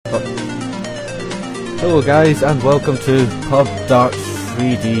Hello guys and welcome to Pub Darts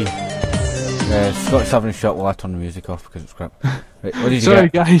 3D. Scott's having a shot while I turn the music off because it's crap. Right, what did you Sorry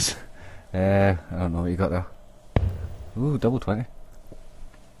get? guys. I don't know what you got there. Ooh, double 20.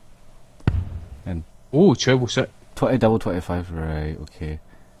 And Oh, treble set. 20 double 25, right, okay.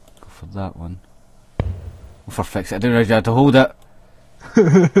 Go for that one. Go for fix it, I didn't realise you had to hold it.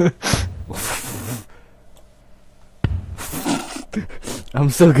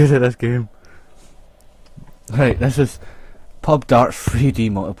 I'm so good at this game. Right, this is Pub Darts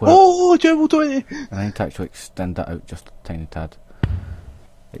 3D multiplayer. Oh, treble 20. And I need to actually extend that out just a tiny tad.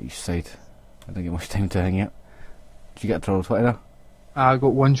 At each side. I didn't get much time to hang it. Did you get a treble 20 there? I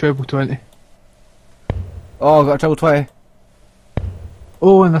got one treble 20. Oh, I got a treble 20.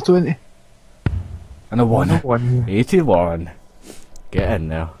 Oh, and a 20. And a 1. And a 1. 81. Get in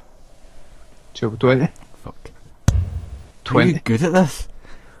there. Treble 20. Fuck. 20. Are you good at this?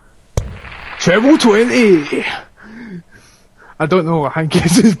 Treble 20! I don't know, I think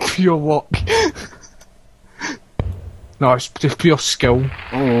it's just pure luck. No, it's just pure skill.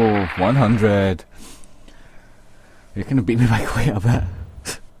 Oh, 100. You're gonna beat me by quite a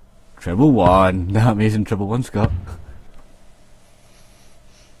bit. Treble 1. That amazing treble 1, Scott.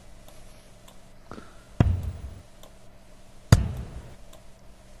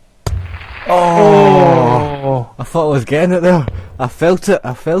 Oh! I thought I was getting it there. I felt it.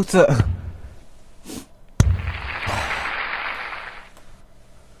 I felt it.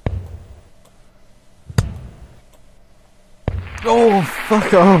 Oh,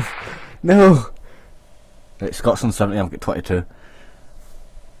 fuck off. No. Right, Scott's on 70, I've got 22.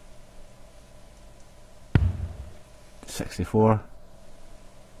 64.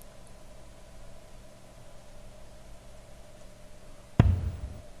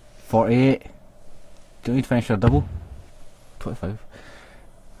 48. Do you need to finish your double? 25.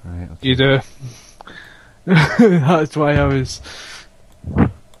 Right, okay. You do. That's why I was...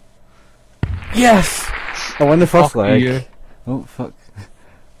 Yes! I won the first Fuck leg. you. Oh, fuck.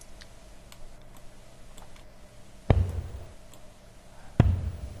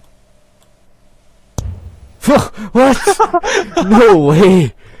 What? No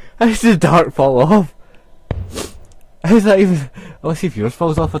way! How did the dart fall off? How's that even... Let's see if yours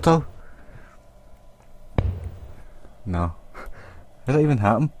falls off at all. No. How did that even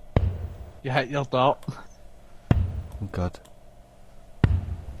happen? You hit your dart. Oh god.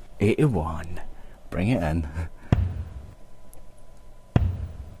 81. Bring it in.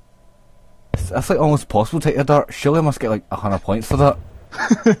 That's like almost possible to take a dart. Surely I must get like 100 points for that.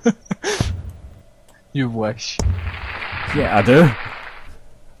 You wish. Yeah, I do.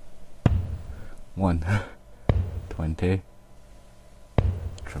 1. 20.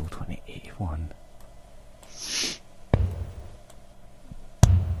 Triple 20, 81.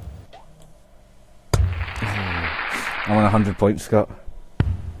 I'm on 100 points, Scott.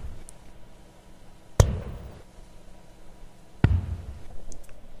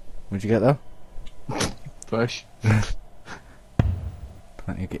 What'd you get there? Push. 20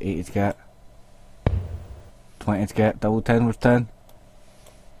 to get, 80 to get. 20 to get, double 10 was 10.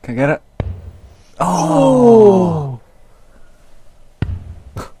 Can I get it? Oh!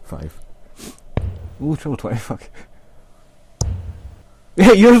 5. Ooh, triple 20, fuck.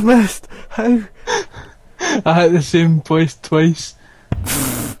 Yeah, yours missed! How? I hit the same place twice.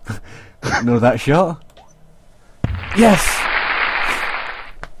 No, that shot? Yes!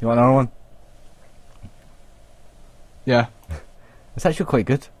 You want another one? Yeah. It's actually quite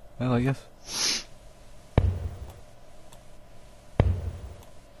good. I like this.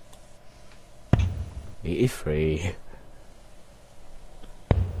 $83.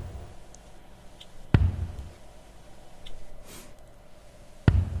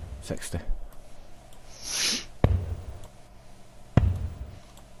 $60.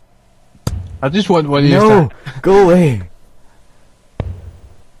 I just want one of these. No! Go away!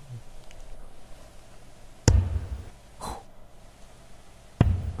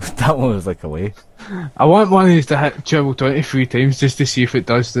 That one was like away. I want one of these to hit treble 23 times just to see if it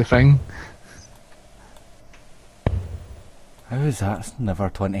does the thing. How is that? It's never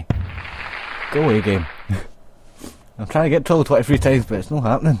 20. Go away, game. I'm trying to get told 23 times, but it's not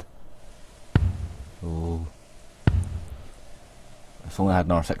happening. Oh. If only I had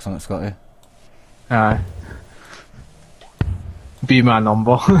an R6 on it, Scotty. Aye. Be my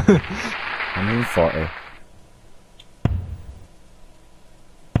number. 140.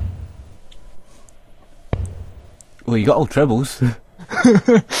 Well, you got all trebles.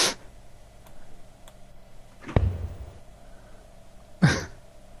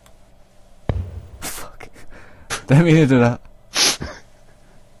 Fuck. Didn't mean to do that.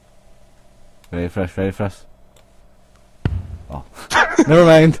 Ready for this, ready for this. Oh. Never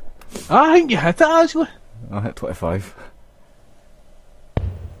mind. I think you hit it actually. I hit 25.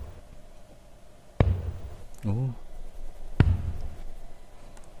 Oh.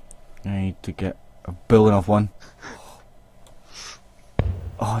 I need to get a billion of one.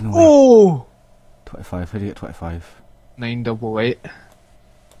 Oh no. Oh! 25, how do you get 25? 988.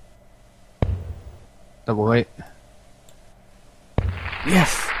 88.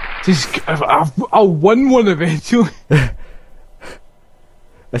 Yes! Just, I'll win one eventually.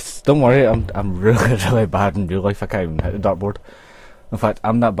 Don't worry, I'm really, really bad in real life. I can't even hit the dartboard. In fact,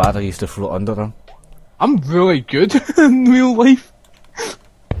 I'm that bad I used to float under them. I'm really good in real life.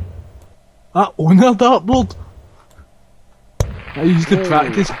 I own a dartboard. I used to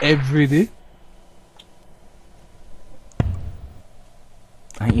practice every day.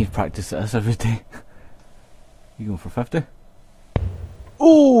 I think you'd practice this every day. You going for 50?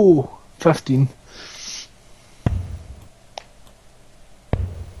 Oh! 15.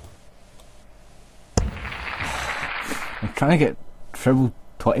 I'm trying to get treble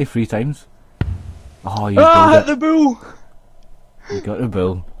 23 times. Oh, you Hit bulled the bull! it. You got the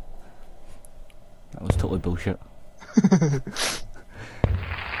bill. That was totally bullshit.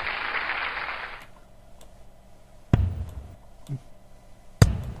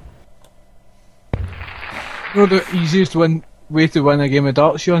 You know the easiest way to win a game of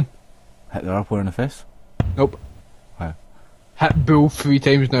darts, Sean? Hit the upper in the face? Nope. How? Hit bull 3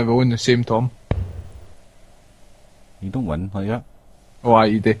 times in a row in the same turn. You don't win like that. Oh, aye,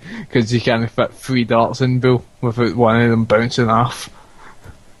 you do. Because you can't fit 3 darts in bull without one of them bouncing off.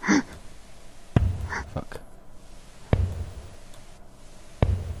 Fuck.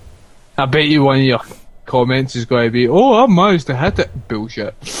 I bet you one of your comments is going to be, oh, I managed to hit it.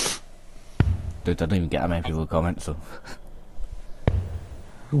 Bullshit. Dude, I don't even get that many people comment, so.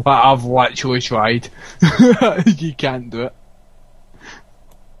 Like, I've literally tried. You can't do it.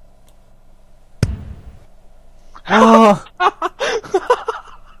 Oh!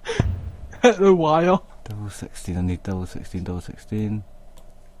 Hit the wire. Double 16, I need double 16, double 16.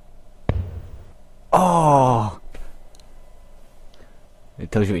 Oh!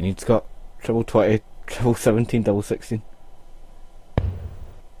 It tells you what you need, Scott. Triple 20, triple 17, double 16.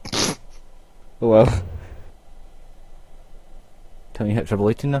 Oh well. Tell me you hit triple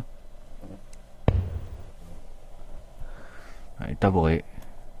 18 now. Right, double 8.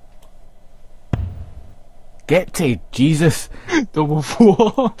 Get to Jesus! Double 4.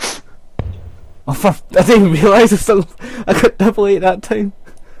 Oh, I didn't even realise I got double 8 that time.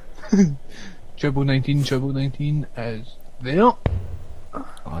 Triple 19 is there. Oh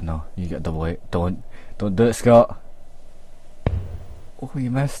no, you get double 8. Don't do it, Scott. Oh, you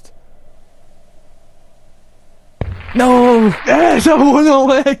missed. No! Yes, I won a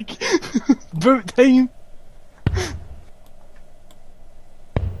leg! Boot time!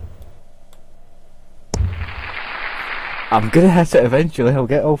 I'm gonna hit it eventually, I'll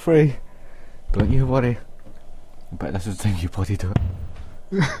get all 3. Don't you worry. But this is the time you bloody do it.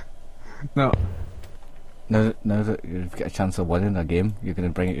 No. Now that you've got a chance of winning a game, you're gonna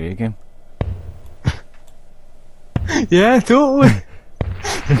bring it to your game. Yeah, totally.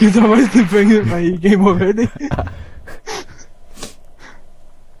 Because I wanted to bring it my game already.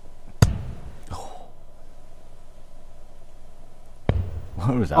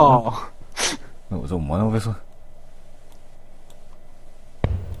 What was that? Oh. That was on 1, obviously.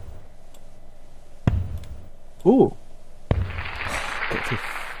 Oh. Get to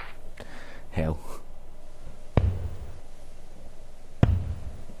hell.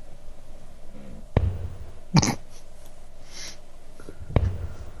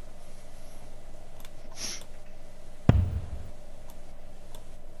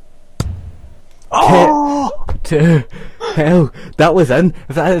 Oh! To hell. That was in.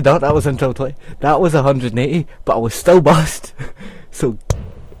 If I had a dart, that was in triple 20. That was 180, but I was still bust. So,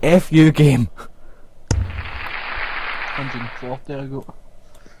 F you game. 140 I got.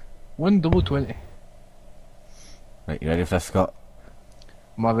 1 double 20. Right, you ready for this, Scott?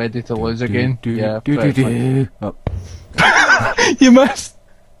 Am I ready to lose again? Yeah, do. pretty Oh. much. You missed!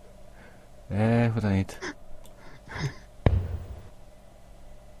 What do I need?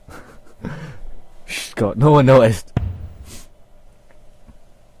 Scott, no one noticed.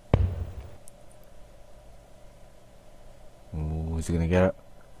 Oh, is he gonna get it?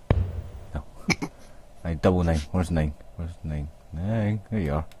 No. Right, double 9. Where's 9? Where's 9? 9. There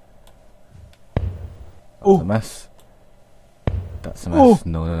you are. That's a miss. That's a miss. Oh.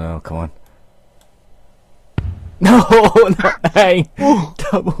 No, come on. No, not 9. Oh.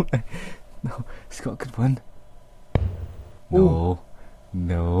 Double 9. No, Scott could win. No.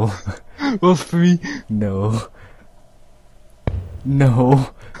 No. Worth 3. No. No.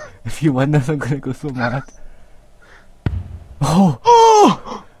 If you win this, I'm gonna go so mad. Oh!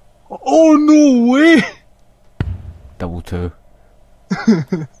 Oh! Oh, no way! Double 2.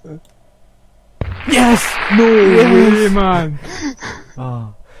 Yes! No Yes! way, man.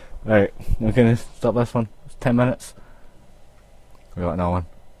 Oh. Right, we're gonna stop this one. It's 10 minutes. We got another one.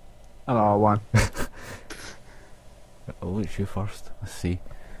 Another one. Oh, it's you first. Let's see.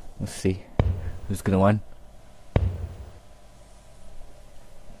 Let's see. Who's gonna win?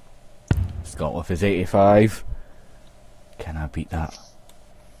 Scott with his 85. Can I beat that?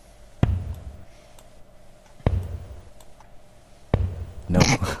 No.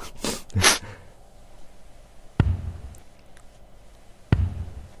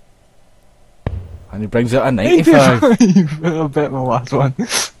 And he brings out a 95. 85. I bet my last one.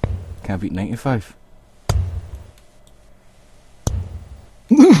 Can I beat 95?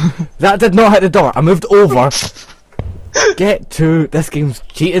 That did not hit the door. I moved over. Get to. This game's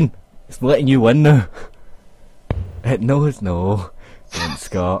cheating. It's letting you win now. No, it's no. Don't,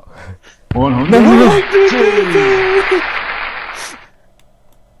 Scott. 100. No.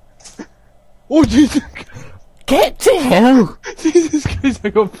 Oh, Jesus. Get to hell! Jesus Christ, I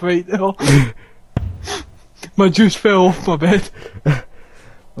got frightened. My juice fell off my bed.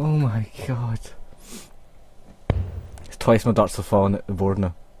 Oh my god. It's twice my darts have fallen at the board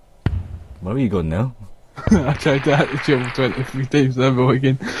now. Where are you going now? I tried to hit the treble 23 times, never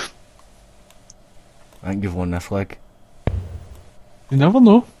again. I think you've won this leg. You never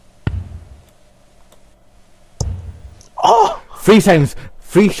know. Oh! 3 times!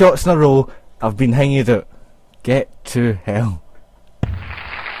 3 shots in a row. I've been hanging out. Get to hell.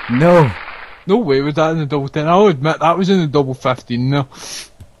 No. No way was that in the double 10. I'll admit that was in the double 15 now.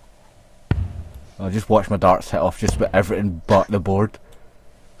 I'll just watch my darts hit off just about everything but the board.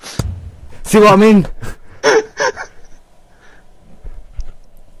 See what I mean?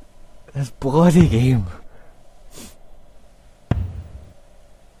 This bloody game.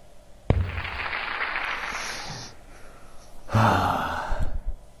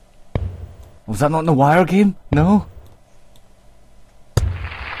 Was that not in the wire game? No?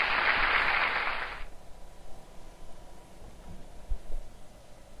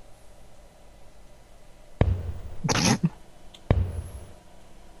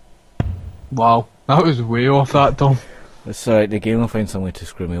 Wow, that was way off that, Tom. It's alright, the game will find some way to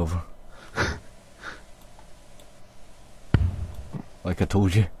screw me over. Like I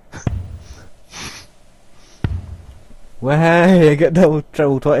told you. Way, I get double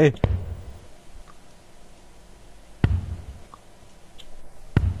treble 20.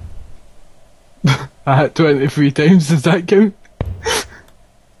 I hit 23 times, does that count?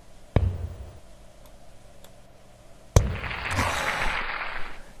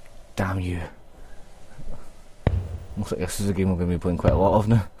 Damn you. Looks like this is a game we're going to be playing quite a lot of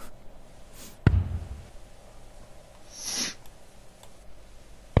now.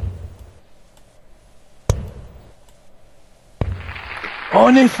 Oh,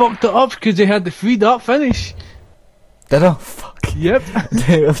 and they fucked it up because they had the 3 dart finish. Did I? Fuck. Yep.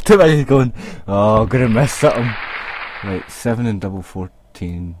 I was too busy going, oh, I'm going to miss something. Right, 7 and double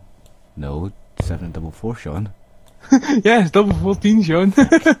 14. No, 7 and double 4, Sean. Yeah, it's double 14, Sean.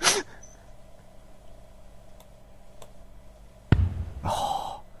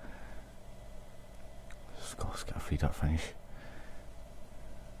 Oh. Scott's got a 3 dart finish.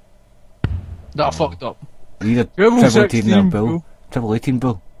 That fucked up. You need a Triple triple 18 16, now, Bill. Bill. Triple 18,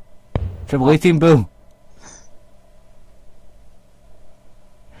 Bill. Triple 18, Bill.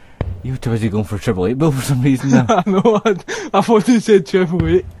 You were too busy going for triple 8, Bill, for some reason now. I know, I thought they said triple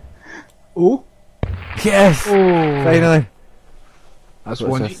 8. Oh? Yes! Oh. Finally. That's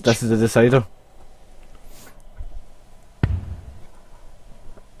What's one this? each. This is the decider.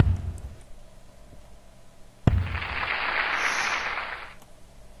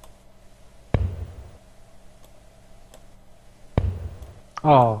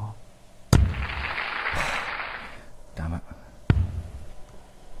 Oh. Damn it.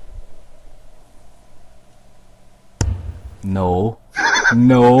 No.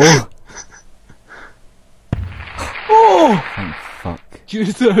 No. Oh! Thank fuck.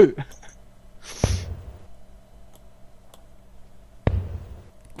 Juice out.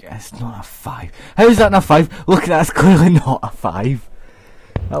 It's not a 5. How is that not a 5? Look, that's clearly not a 5.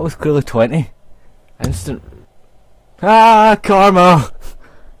 That was clearly 20. Instant. Ah, karma!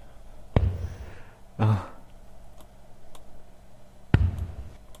 Oh.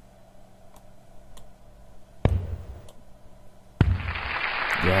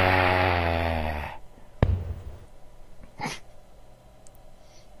 Yeah.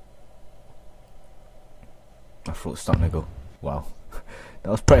 My throat's starting to go. Wow.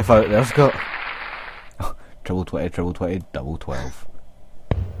 That was pretty far out there, Scott. Oh, triple 20, double 12.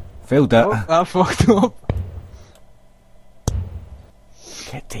 Failed it. Oh, that fucked up.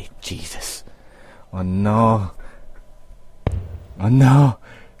 Get the Jesus. Oh no. Oh no.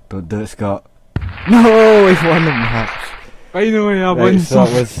 Don't do it, Scott. No, we've won the match. Finally, I Right, won so that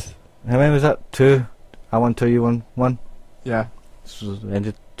some. was... How many was that? 2? I won 2, you won 1? Yeah. This was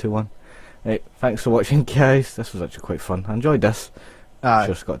ended 2-1. Right, thanks for watching, guys. This was actually quite fun. I enjoyed this. Aye.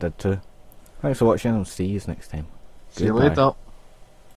 Sure Scott did too. Thanks for watching, and I'll see you next time. See you Goodbye. later.